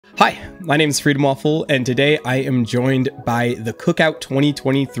Hi, my name is Freedom Waffle, and today I am joined by the Cookout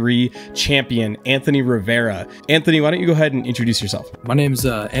 2023 champion, Anthony Rivera. Anthony, why don't you go ahead and introduce yourself? My name is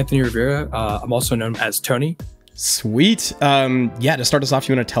Anthony Rivera. I'm also known as Tony. Sweet. Yeah, to start us off,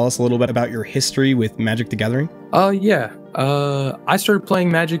 you want to tell us a little bit about your history with Magic the Gathering? I started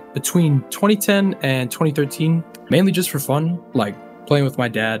playing Magic between 2010 and 2013, mainly just for fun, like playing with my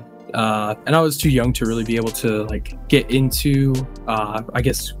dad. And I was too young to really be able to get into, I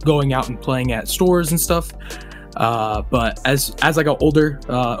guess, going out and playing at stores and stuff. But as I got older,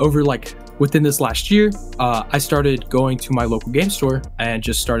 within this last year, I started going to my local game store and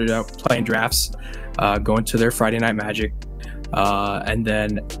just started out playing drafts, going to their Friday Night Magic. And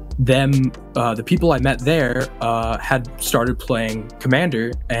then the people I met there had started playing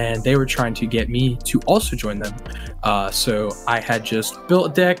Commander, and they were trying to get me to also join them. So I had just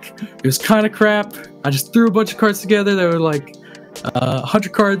built a deck. It was kind of crap. I just threw a bunch of cards together. They were like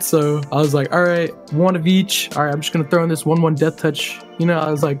 100 cards. So I was like, all right, one of each. All right, I'm just going to throw in this 1/1 Death Touch. You know,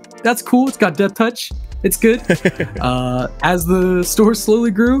 I was like, that's cool. It's got Death Touch. It's good. As the store slowly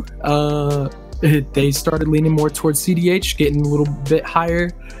grew, they started leaning more towards CDH, getting a little bit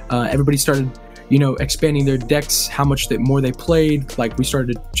higher. Everybody started, expanding their decks, how much more they played. Like, we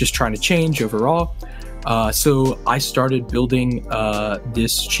started just trying to change overall. So I started building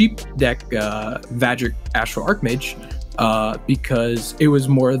this cheap deck, Vadric Astral Archmage, because it was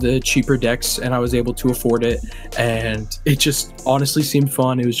more of the cheaper decks and I was able to afford it. And it just honestly seemed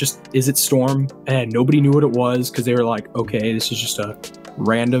fun. It was just, is it Storm? And nobody knew what it was because they were like, okay, this is just a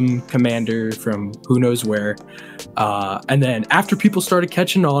random commander from who knows where. And then after people started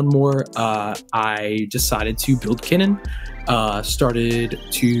catching on more, I decided to build Kinnan. Started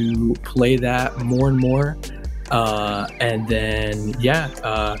to play that more and more. And then,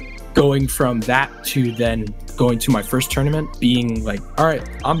 going from that to then going to my first tournament, being like, all right,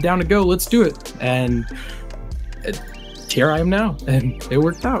 I'm down to go, let's do it. And here I am now, and it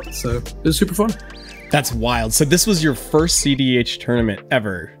worked out. So it was super fun. That's wild. So this was your first CDH tournament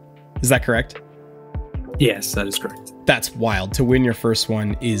ever. Is that correct? Yes, that is correct. That's wild. To win your first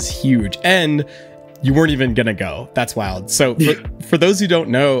one is huge. And you weren't even going to go. That's wild. So for those who don't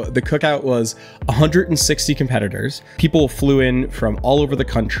know, the Cookout was 160 competitors. People flew in from all over the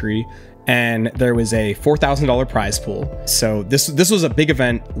country, and there was a $4,000 prize pool. So this was a big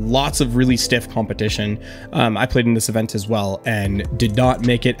event, lots of really stiff competition. I played in this event as well and did not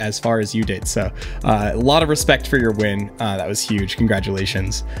make it as far as you did. So a lot of respect for your win. That was huge.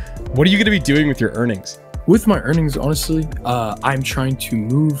 Congratulations. What are you going to be doing with your earnings? With my earnings, honestly, I'm trying to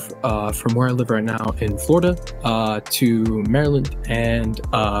move from where I live right now in Florida to Maryland, and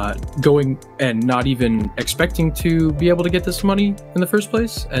going and not even expecting to be able to get this money in the first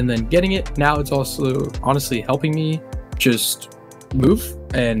place, and then getting it. Now it's also honestly helping me just move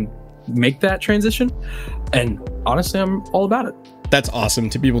and make that transition. And honestly, I'm all about it. That's awesome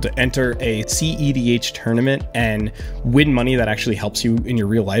to be able to enter a CEDH tournament and win money that actually helps you in your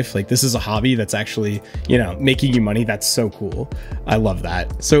real life. Like, this is a hobby that's actually, making you money. That's so cool. I love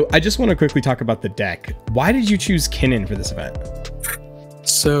that. So I just want to quickly talk about the deck. Why did you choose Kinnan for this event?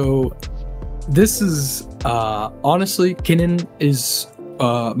 So this is, honestly, Kinnan is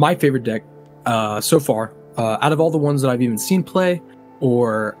my favorite deck so far. Out of all the ones that I've even seen play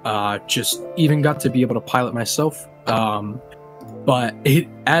or just even got to be able to pilot myself. But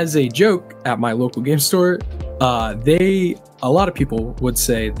as a joke at my local game store, a lot of people would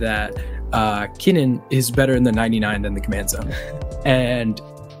say that Kinnan is better in the 99 than the Command Zone. And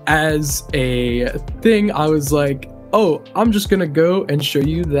as a thing, I was like, oh, I'm just gonna go and show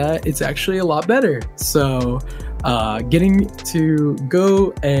you that it's actually a lot better. So getting to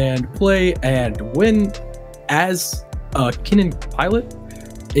go and play and win as a Kinnan pilot,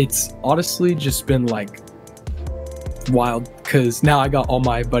 it's honestly just been like wild, because now I got all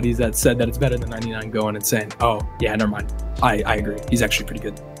my buddies that said that it's better than 99 going and saying, oh yeah, never mind, I agree, he's actually pretty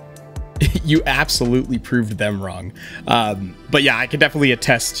good. You absolutely proved them wrong. But yeah, I can definitely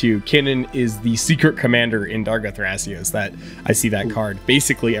attest to Kinnan is the secret commander in Dargo Thrasios. That I see that card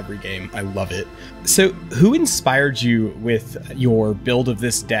basically every game. I love it. So who inspired you with your build of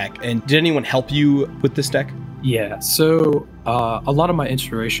this deck, and did anyone help you with this deck? Yeah, so a lot of my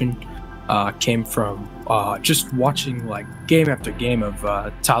inspiration came from just watching game after game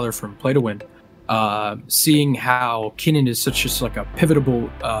of Tyler from Play to Win, seeing how Kinnan is such just a pivotal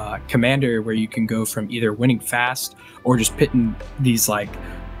commander where you can go from either winning fast or just pitting these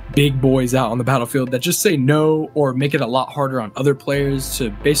big boys out on the battlefield that just say no or make it a lot harder on other players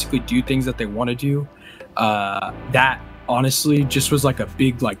to basically do things that they want to do. That honestly just was like a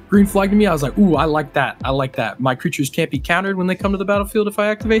big like green flag to me. I was like, ooh, I like that. I like that. My creatures can't be countered when they come to the battlefield if I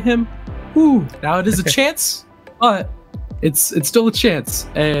activate him. Ooh, now it is a chance, but it's still a chance.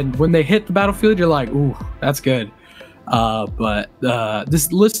 And when they hit the battlefield, you're like, ooh, that's good. But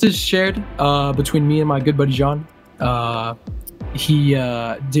this list is shared between me and my good buddy John. He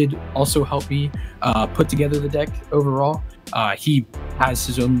did also help me put together the deck overall. He has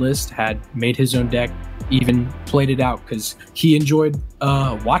his own list, had made his own deck, even played it out because he enjoyed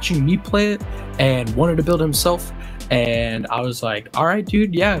watching me play it and wanted to build himself. And I was like, all right,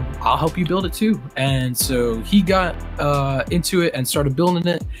 dude, yeah, I'll help you build it too. And so he got into it and started building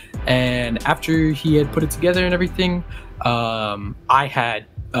it. And after he had put it together and everything, I had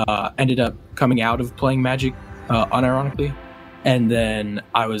ended up coming out of playing Magic unironically. And then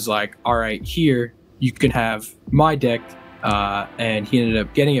I was like, all right, here, you can have my deck. And he ended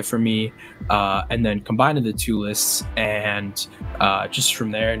up getting it from me, and then combining the two lists. And just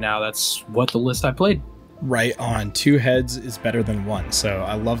from there, now that's what the list I played. Right on. Two heads is better than one. So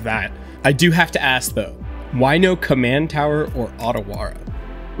I love that. I do have to ask, though, why no Command Tower or Otawara?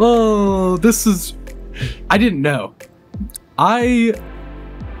 Oh, I didn't know. The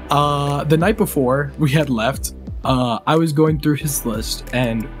night before we had left, I was going through his list,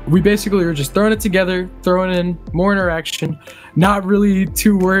 and we basically were just throwing it together, throwing in more interaction, not really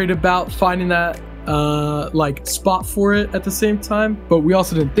too worried about finding that like spot for it at the same time, but we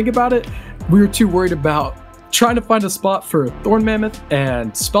also didn't think about it. We were too worried about trying to find a spot for Thorn Mammoth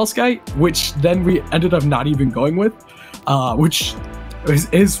and Spellskite, which then we ended up not even going with, which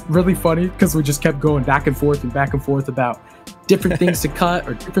is really funny because we just kept going back and forth about different things to cut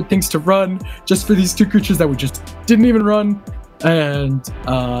or different things to run just for these two creatures that we just didn't even run. And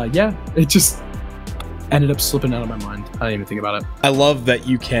yeah, it just ended up slipping out of my mind. I didn't even think about it. I love that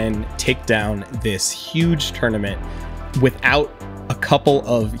you can take down this huge tournament without a couple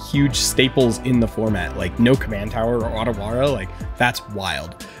of huge staples in the format, like no Command Tower or Otawara. Like, that's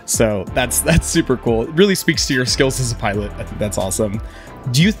wild. So that's super cool. It really speaks to your skills as a pilot. I think that's awesome.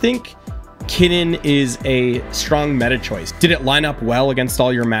 Do you think Kinnan is a strong meta choice? Did it line up well against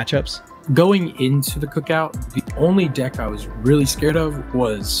all your matchups? Going into the cookout, the only deck I was really scared of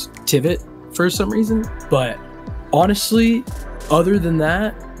was Tivit for some reason. But honestly, other than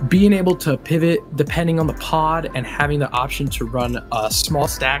that, being able to pivot depending on the pod and having the option to run a small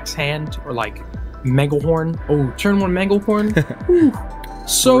stacks hand or like Manglehorn. Oh, turn one Manglehorn.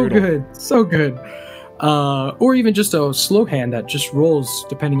 So good. So good. Or even just a slow hand that just rolls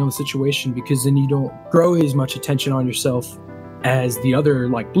depending on the situation, because then you don't grow as much attention on yourself as the other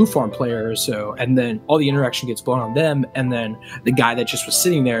like blue farm player or so, and then all the interaction gets blown on them, and then the guy that just was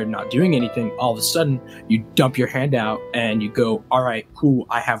sitting there not doing anything, all of a sudden you dump your hand out and you go, all right, cool,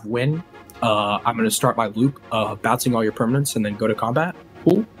 I have win. I'm going to start my loop bouncing all your permanents and then go to combat.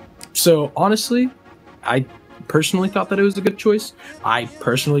 Cool. So honestly, I personally thought that it was a good choice. I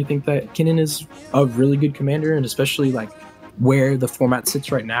personally think that Kinnan is a really good commander, and especially like where the format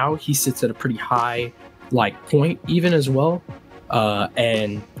sits right now, he sits at a pretty high like point even as well.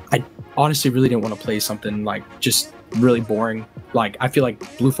 And I honestly really didn't want to play something like just really boring. Like, I feel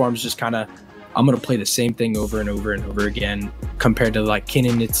like blue farms just kind of, I'm going to play the same thing over and over and over again, compared to like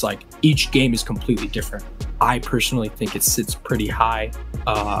Kinnan. It's like each game is completely different. I personally think it sits pretty high,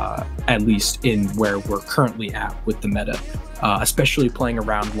 at least in where we're currently at with the meta, especially playing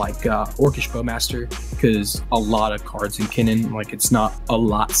around like Orcish Bowmaster, because a lot of cards in Kinnan, like it's not a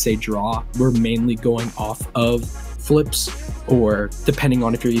lot say draw. We're mainly going off of flips, or depending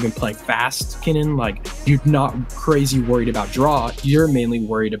on if you're even playing fast Kinnan, like you're not crazy worried about draw, you're mainly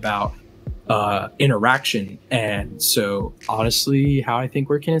worried about interaction. And so honestly, how I think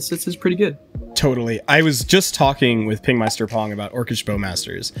where Kinnan sits is pretty good. Totally. I was just talking with Pingmeister Pong about Orcish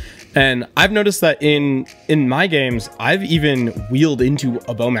Bowmasters, and I've noticed that in my games, I've even wheeled into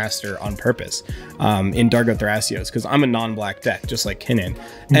a Bowmaster on purpose in Dargo Thrasios, because I'm a non-black deck, just like Kinnan.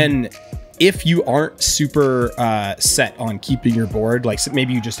 And if you aren't super set on keeping your board, like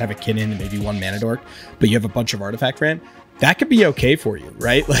maybe you just have a Kinnan and maybe one Mana Dork, but you have a bunch of Artifact Ram, that could be okay for you,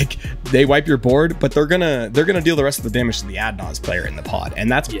 right? Like, they wipe your board, but they're gonna deal the rest of the damage to the Adnaz player in the pod,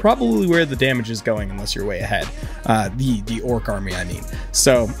 and that's probably where the damage is going, unless you're way ahead. The Orc army, I mean.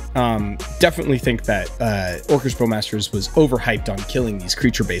 So definitely think that Orcish Bowmasters was overhyped on killing these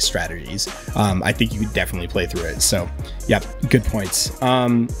creature-based strategies. I think you could definitely play through it. So yeah, good points.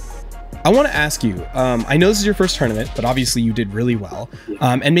 I want to ask you, I know this is your first tournament, but obviously you did really well.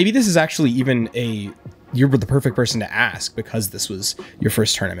 And maybe this is actually even you're the perfect person to ask, because this was your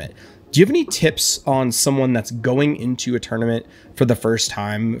first tournament. Do you have any tips on someone that's going into a tournament for the first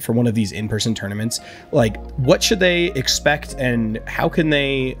time for one of these in-person tournaments? Like, what should they expect and how can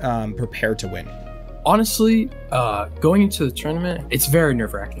they prepare to win? Honestly, going into the tournament, it's very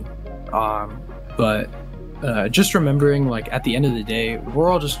nerve-wracking. But just remembering, like, at the end of the day,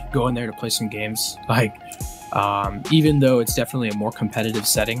 we're all just going there to play some games. Like, even though it's definitely a more competitive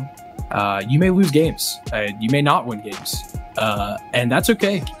setting, you may lose games. You may not win games. And that's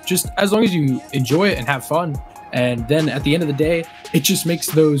okay. Just as long as you enjoy it and have fun. And then at the end of the day, it just makes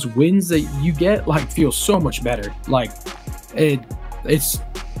those wins that you get, like, feel so much better. Like, it's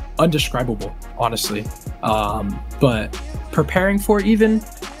undescribable, honestly. But preparing for it, even,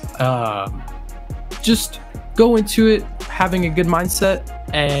 just go into it having a good mindset,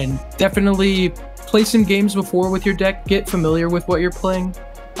 and definitely play some games before with your deck. Get familiar with what you're playing.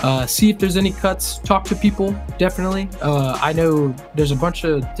 See if there's any cuts. Talk to people, definitely. I know there's a bunch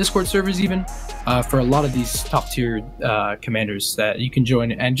of Discord servers even for a lot of these top tier commanders that you can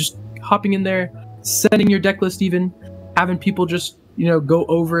join, and just hopping in there, setting your deck list, even having people just, you know, go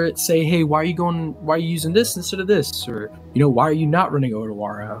over it, say, hey, why are you using this instead of this? Or, you know, why are you not running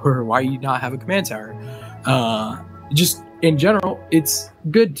Otawara? Or why you not have a command tower? Just in general, it's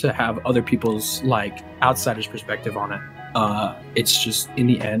good to have other people's, like, outsiders' perspective on it. It's just, in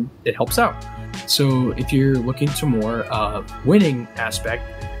the end, it helps out. So if you're looking to more winning aspect,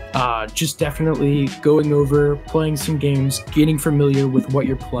 just definitely going over, playing some games, getting familiar with what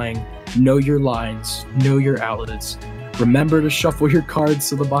you're playing, know your lines, know your outlets. Remember to shuffle your cards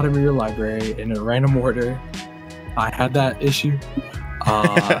to the bottom of your library in a random order. I had that issue.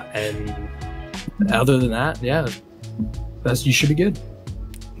 And other than that, yeah, you should be good.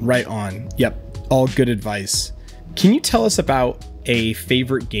 Right on. Yep. All good advice. Can you tell us about a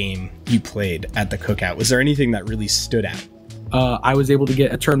favorite game you played at the Cookout? Was there anything that really stood out? I was able to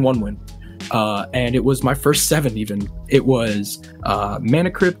get a turn 1 win. And it was my first 7 even. It was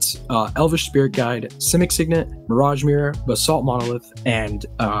Mana Crypt, Elvish Spirit Guide, Simic Signet, Mirage Mirror, Basalt Monolith, and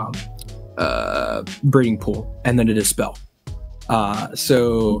Breeding Pool, and then a Dispel.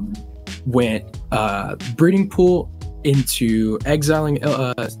 So went Breeding Pool into exiling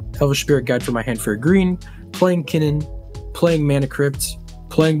Elvish Spirit Guide from my hand for a green, playing Kinnan, playing Mana Crypt,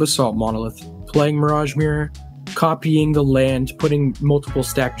 playing Basalt Monolith, playing Mirage Mirror, copying the land, putting multiple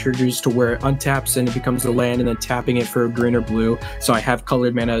stack triggers to where it untaps and it becomes the land, and then tapping it for green or blue, so I have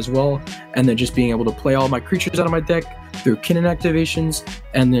colored mana as well, and then just being able to play all my creatures out of my deck through Kinnan activations,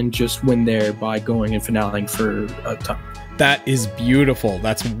 and then just win there by going and finaling for a ton. That is beautiful.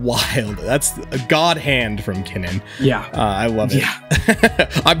 That's wild. That's a god hand from Kinnan. Yeah. I love it.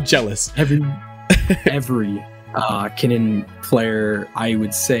 Yeah. I'm jealous. Every Kinnan player, I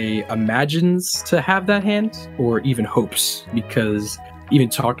would say, imagines to have that hand, or even hopes, because even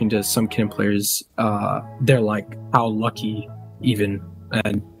talking to some Kinnan players, they're like, how lucky even.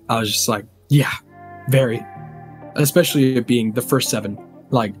 And I was just like, yeah, very. Especially it being the first 7.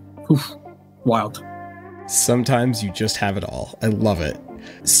 Like, oof, wild. Sometimes you just have it all. I love it.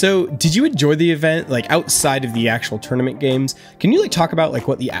 So did you enjoy the event, like, outside of the actual tournament games? Can you, like, talk about, like,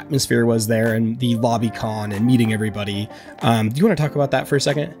 what the atmosphere was there and the lobby con and meeting everybody? Do you want to talk about that for a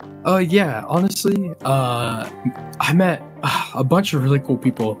second? Yeah, honestly, I met a bunch of really cool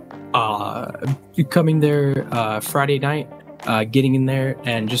people coming there Friday night, getting in there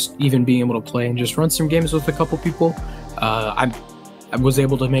and just even being able to play and just run some games with a couple people. I was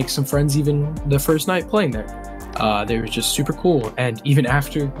able to make some friends even the first night playing there. They were just super cool, and even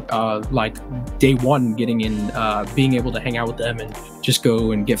after like day 1 getting in, being able to hang out with them and just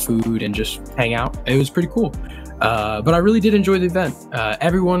go and get food and just hang out, it was pretty cool. But I really did enjoy the event.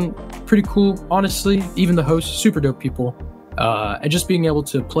 Everyone pretty cool, honestly. Even the hosts, super dope people. And just being able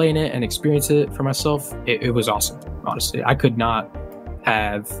to play in it and experience it for myself, it was awesome. Honestly, I could not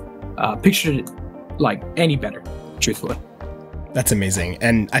have pictured it like any better, truthfully. That's amazing.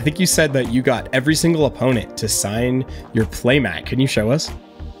 And I think you said that you got every single opponent to sign your playmat. Can you show us?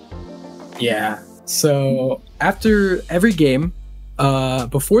 Yeah. So after every game,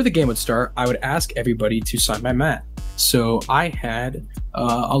 before the game would start, I would ask everybody to sign my mat. So I had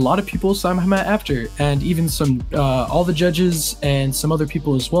a lot of people sign my mat after, and even some all the judges and some other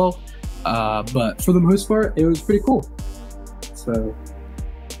people as well. But for the most part, it was pretty cool. So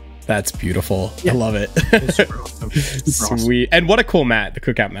that's beautiful. Yeah. I love it. It's super awesome. Super Sweet. Awesome. And what a cool mat. The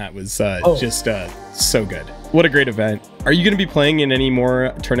Cookout mat was just so good. What a great event. Are you going to be playing in any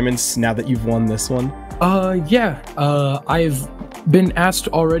more tournaments now that you've won this one? Yeah. I've been asked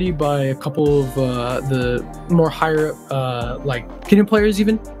already by a couple of the more higher up, like Kinnan players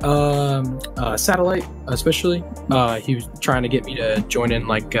even, Satellite especially. He was trying to get me to join in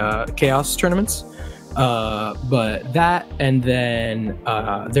like chaos tournaments. But that, and then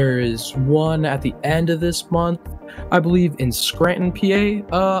there is one at the end of this month, I believe, in Scranton,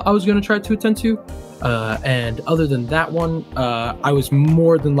 PA. I was going to try to attend to. And other than that one, I was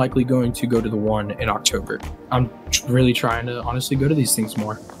more than likely going to go to the one in October. I'm really trying to honestly go to these things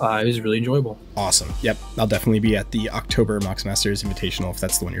more. It was really enjoyable. Awesome. Yep. I'll definitely be at the October Mox Masters Invitational, if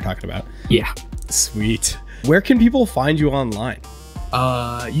that's the one you're talking about. Yeah. Sweet. Where can people find you online?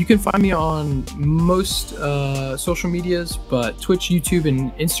 You can find me on most social medias, but Twitch, YouTube,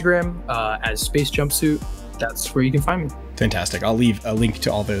 and Instagram as Space Jumpsuit. That's where you can find me. Fantastic. I'll leave a link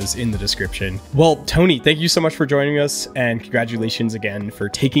to all those in the description. Well, Tony, thank you so much for joining us, and congratulations again for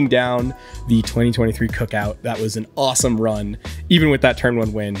taking down the 2023 Cookout. That was an awesome run. Even with that turn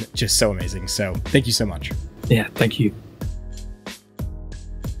one win, just so amazing. So thank you so much. Yeah, thank you.